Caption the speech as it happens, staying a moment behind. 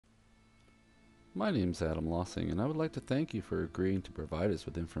My name's Adam Lossing, and I would like to thank you for agreeing to provide us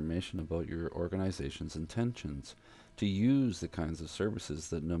with information about your organization's intentions to use the kinds of services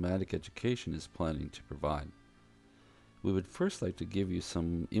that Nomadic Education is planning to provide. We would first like to give you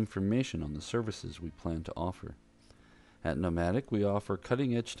some information on the services we plan to offer. At Nomadic, we offer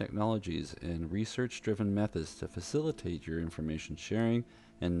cutting edge technologies and research driven methods to facilitate your information sharing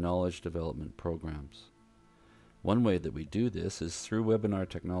and knowledge development programs. One way that we do this is through webinar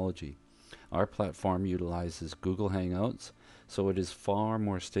technology. Our platform utilizes Google Hangouts, so it is far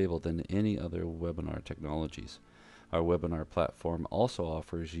more stable than any other webinar technologies. Our webinar platform also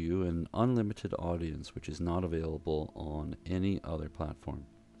offers you an unlimited audience, which is not available on any other platform.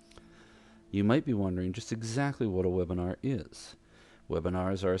 You might be wondering just exactly what a webinar is.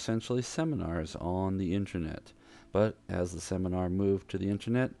 Webinars are essentially seminars on the internet, but as the seminar moved to the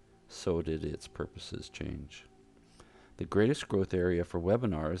internet, so did its purposes change. The greatest growth area for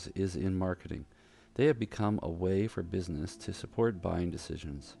webinars is in marketing. They have become a way for business to support buying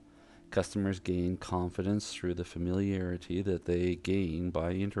decisions. Customers gain confidence through the familiarity that they gain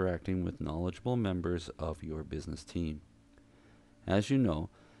by interacting with knowledgeable members of your business team. As you know,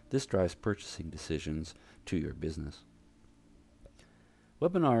 this drives purchasing decisions to your business.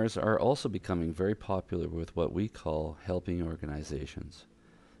 Webinars are also becoming very popular with what we call helping organizations.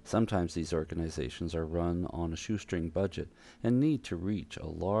 Sometimes these organizations are run on a shoestring budget and need to reach a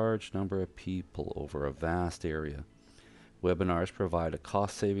large number of people over a vast area. Webinars provide a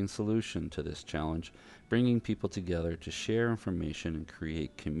cost-saving solution to this challenge, bringing people together to share information and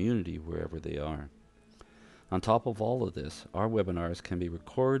create community wherever they are. On top of all of this, our webinars can be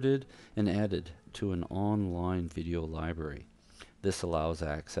recorded and added to an online video library. This allows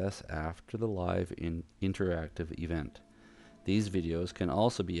access after the live interactive event. These videos can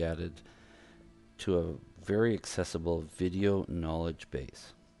also be added to a very accessible video knowledge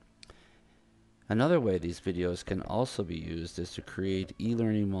base. Another way these videos can also be used is to create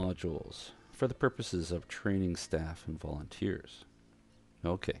e-learning modules for the purposes of training staff and volunteers.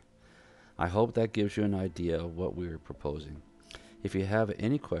 Okay, I hope that gives you an idea of what we're proposing. If you have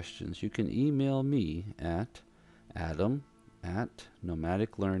any questions, you can email me at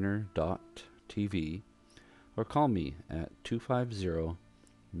adam@nomadiclearner.tv or call me at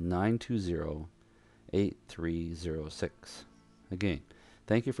 250-920-8306. Again,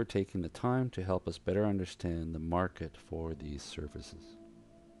 thank you for taking the time to help us better understand the market for these services.